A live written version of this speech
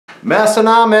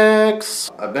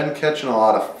Massenomics! I've been catching a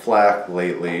lot of flack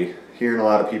lately, hearing a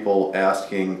lot of people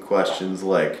asking questions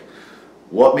like,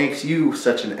 what makes you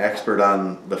such an expert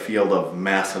on the field of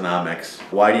Massenomics?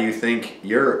 Why do you think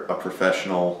you're a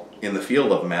professional in the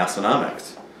field of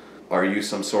Massenomics? Are you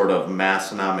some sort of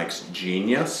Massenomics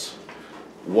genius?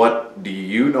 What do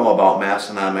you know about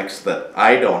Massenomics that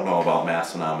I don't know about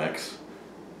Massenomics?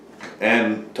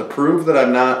 And to prove that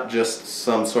I'm not just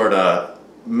some sort of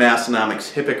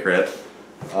Massenomics hypocrite,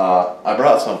 I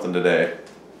brought something today.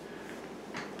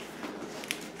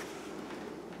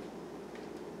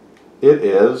 It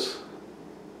is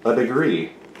a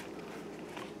degree.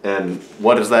 And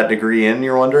what is that degree in,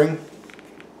 you're wondering?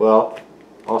 Well,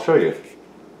 I'll show you.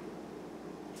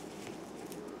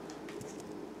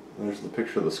 There's the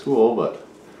picture of the school, but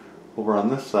over on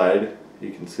this side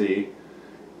you can see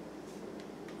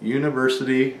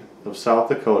University of South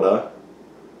Dakota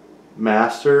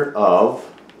Master of,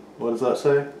 what does that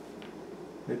say?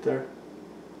 Right there?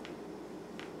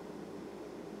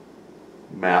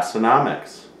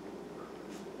 Massenomics.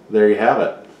 There you have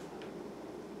it.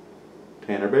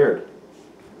 Tanner Baird.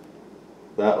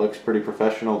 That looks pretty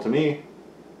professional to me.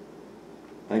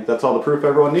 I think that's all the proof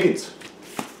everyone needs.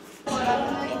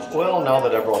 Well, now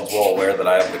that everyone's well aware that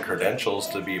I have the credentials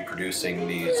to be producing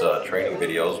these training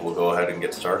videos, we'll go ahead and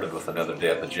get started with another day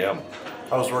at the gym.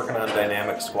 I was working on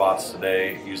dynamic squats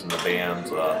today using the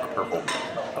bands, the purple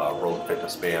Road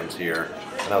Fitness bands here,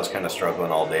 and I was kind of struggling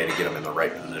all day to get them in the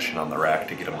right position on the rack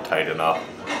to get them tight enough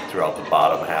throughout the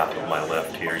bottom half of my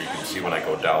lift here. You can see when I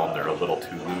go down they're a little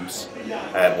too loose.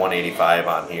 I had 185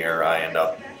 on here. I end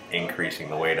up increasing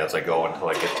the weight as I go until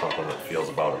I get something that feels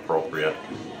about appropriate.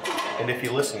 And if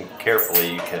you listen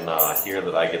carefully, you can hear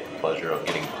that I get the pleasure of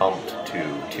getting pumped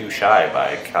to Too Shy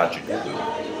by Kajigulu.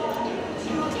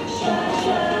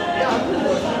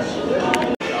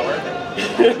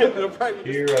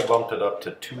 Here I bumped it up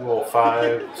to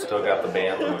 205, still got the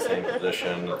bands in the same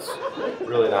position. It's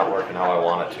really not working how I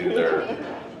want it to. There's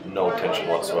no tension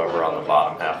whatsoever on the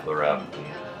bottom half of the rep.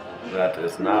 And that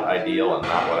is not ideal and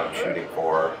not what I'm shooting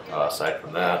for. Aside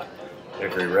from that,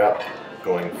 every rep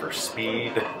going for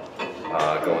speed,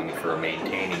 going for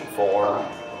maintaining form.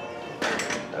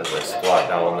 As I squat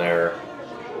down there,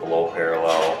 below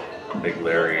parallel, Big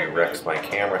Larry wrecks my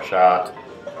camera shot.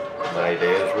 My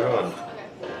day is ruined.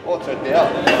 What's it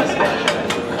down?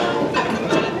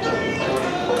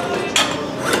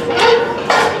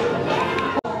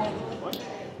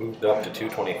 Moved up to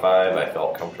 225. I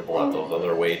felt comfortable at those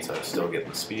other weights. I was still getting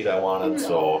the speed I wanted,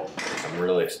 so I'm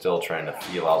really still trying to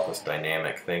feel out this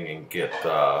dynamic thing and get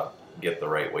the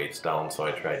right weights down. So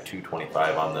I tried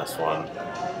 225 on this one.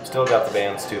 Still got the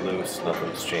bands too loose.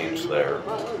 Nothing's changed there.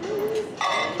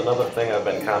 Another thing I've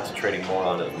been concentrating more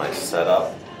on is my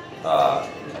setup.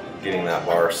 Getting that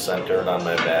bar centered on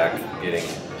my back, getting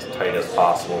as tight as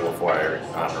possible before I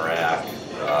on rack,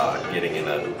 getting in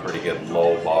a pretty good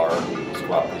low bar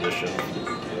squat position.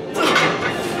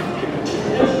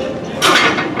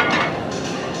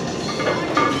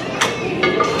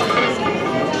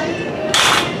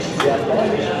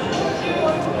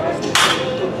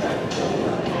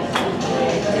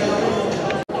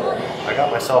 I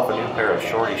got myself a new pair of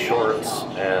shorty shorts,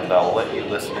 and I'll let you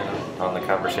listen in on the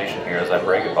conversation here as I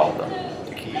brag about them.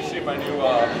 You see my new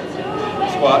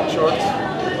squat shorts?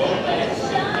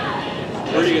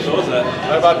 Where do you get those at?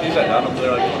 I bought these at Dunham's.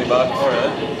 They're like 20 bucks. Oh,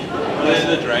 really? Are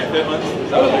they the dry fit ones?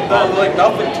 They're like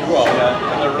nothing too all,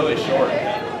 yeah, and they're really short.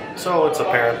 So it's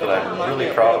apparent that I'm really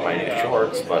proud of my new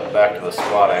shorts, but back to the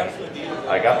squatting.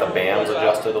 I got the bands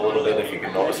adjusted a little bit, if you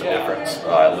can notice a difference.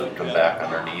 I looped them back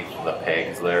underneath the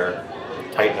pegs there,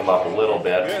 tighten them up a little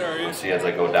bit. You see as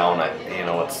I go down,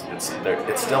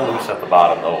 it's still loose at the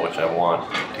bottom though, which I want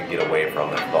to get away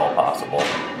from if at all possible.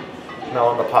 Now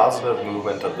on the positive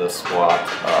movement of this squat,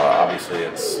 obviously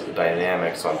it's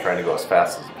dynamic, so I'm trying to go as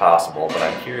fast as possible, but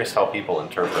I'm curious how people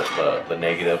interpret the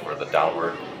negative or the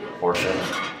downward portion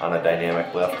on a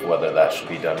dynamic lift, whether that should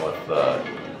be done with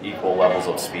equal levels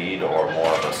of speed or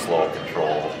more of a slow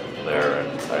control there,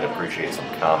 and I'd appreciate some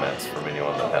comments from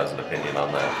anyone that has an opinion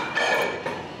on that.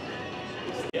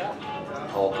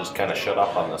 I'll just kind of shut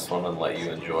up on this one and let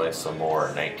you enjoy some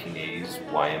more 1980s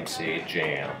YMCA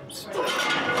jams.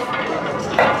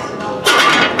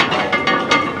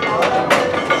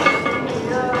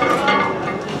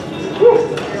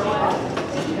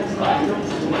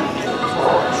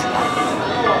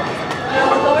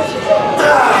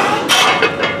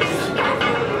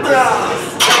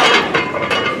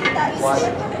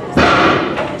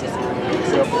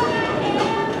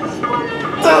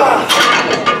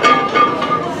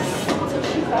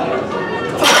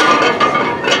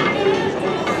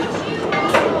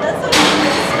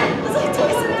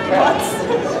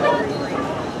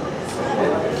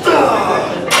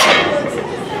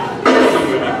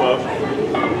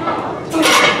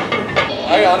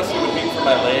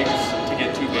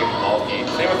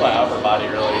 Same with my upper body,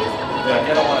 really. Like,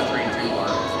 I don't want to train too hard.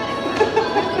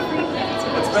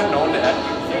 It's been known to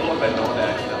people have been known to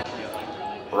accidentally get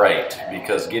like really. Right,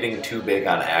 because getting too big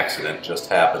on accident just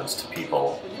happens to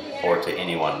people or to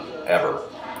anyone ever.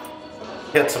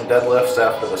 Hit some deadlifts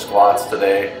after the squats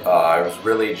today. I was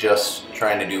really just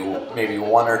trying to do maybe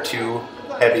 1 or 2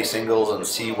 heavy singles and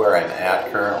see where I'm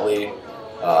at currently.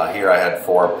 Here I had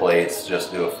 4 plates,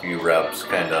 just do a few reps,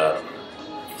 kind of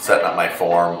setting up my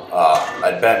form.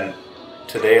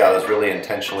 Today I was really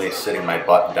intentionally sitting my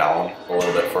butt down a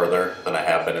little bit further than I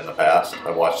have been in the past.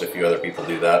 I've watched a few other people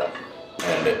do that,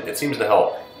 and it seems to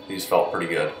help. These felt pretty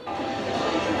good.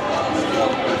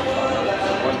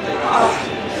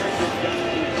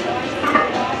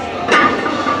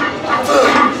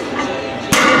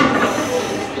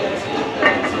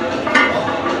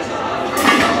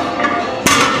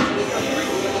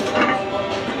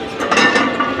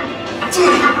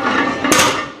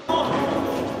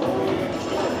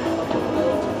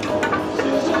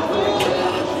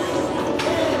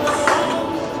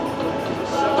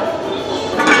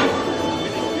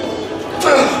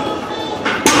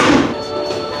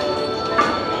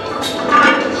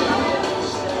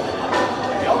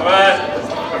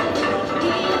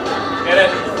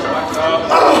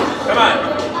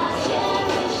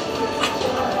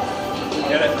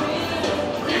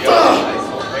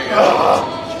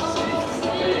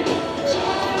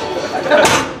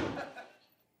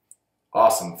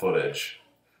 Awesome footage.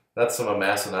 That's some of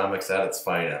Massenomics at its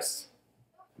finest.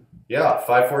 Yeah,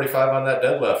 545 on that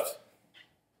deadlift.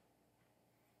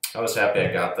 I was happy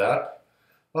I got that.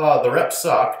 The rep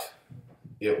sucked.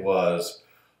 It was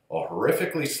a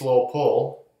horrifically slow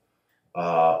pull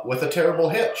with a terrible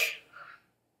hitch.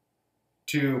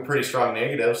 2 pretty strong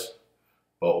negatives,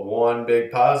 but 1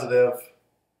 big positive.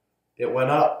 It went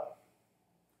up.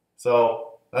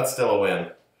 So that's still a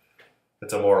win.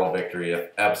 It's a moral victory,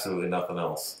 if absolutely nothing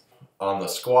else. On the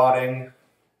squatting,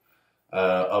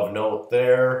 of note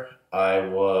there, I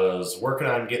was working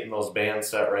on getting those bands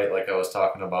set right like I was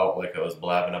talking about, like I was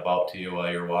blabbing about to you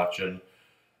while you're watching.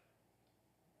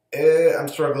 I'm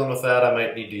struggling with that. I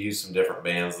might need to use some different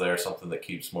bands there, something that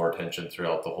keeps more attention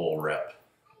throughout the whole rep.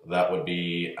 That would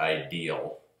be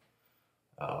ideal.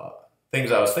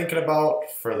 Things I was thinking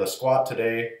about for the squat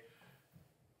today,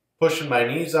 pushing my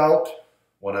knees out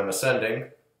when I'm ascending.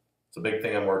 It's a big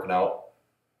thing I'm working out.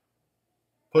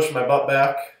 Pushing my butt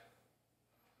back.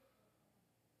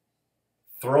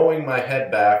 Throwing my head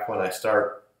back when I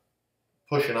start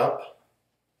pushing up.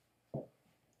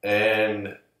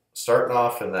 And starting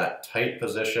off in that tight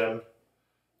position,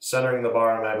 centering the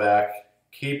bar on my back,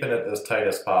 keeping it as tight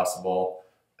as possible,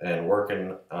 and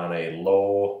working on a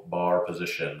low bar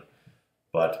position.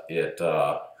 But it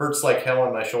hurts like hell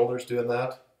on my shoulders doing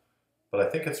that. But I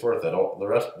think it's worth it.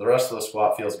 The rest of the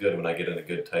squat feels good when I get in a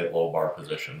good tight low bar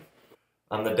position.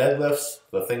 On the deadlifts,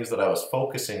 the things that I was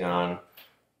focusing on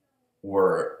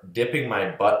were dipping my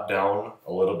butt down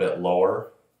a little bit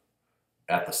lower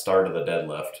at the start of the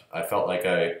deadlift. I felt like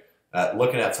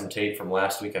looking at some tape from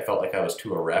last week, I felt like I was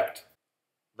too erect.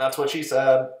 That's what she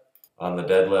said. On the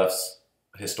deadlifts,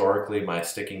 historically, my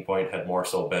sticking point had more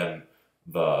so been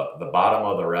the bottom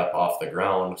of the rep off the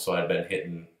ground, so I'd been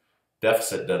hitting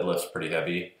deficit deadlifts pretty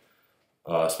heavy,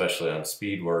 especially on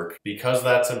speed work. Because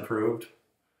that's improved,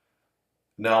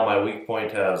 now my weak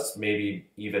point has maybe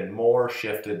even more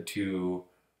shifted to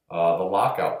the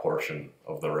lockout portion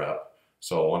of the rep.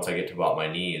 So once I get to about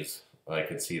my knees, I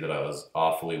could see that I was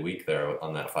awfully weak there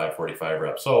on that 545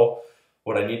 rep. So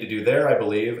what I need to do there, I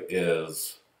believe,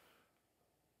 is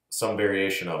some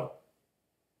variation of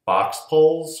box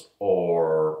pulls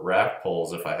or rack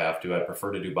pulls if I have to. I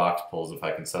prefer to do box pulls if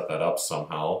I can set that up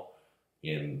somehow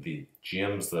in the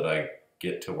gyms that I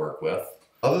get to work with.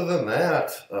 Other than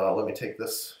that, let me take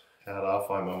this hat off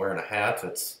while I'm wearing a hat.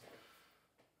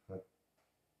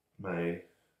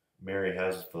 Mary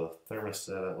has the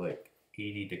thermostat at like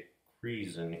 80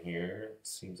 degrees in here. It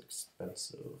seems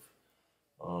expensive.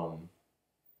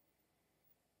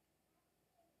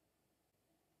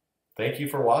 Thank you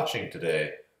for watching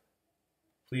today.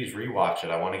 Please rewatch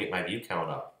it. I want to get my view count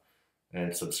up.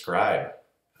 And subscribe.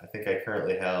 I think I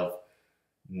currently have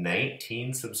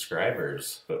 19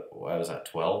 subscribers, but I was at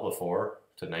 12 before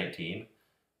to 19.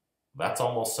 That's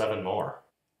almost 7 more.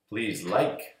 Please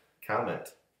like, comment,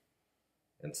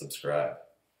 and subscribe.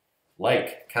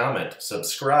 Like, comment,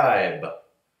 subscribe,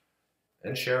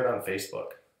 and share it on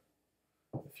Facebook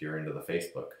if you're into the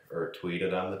Facebook, or tweet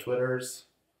it on the Twitters.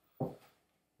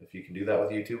 If you can do that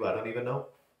with YouTube, I don't even know.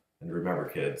 And remember,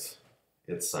 kids,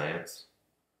 it's science.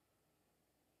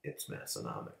 It's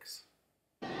Massenomics.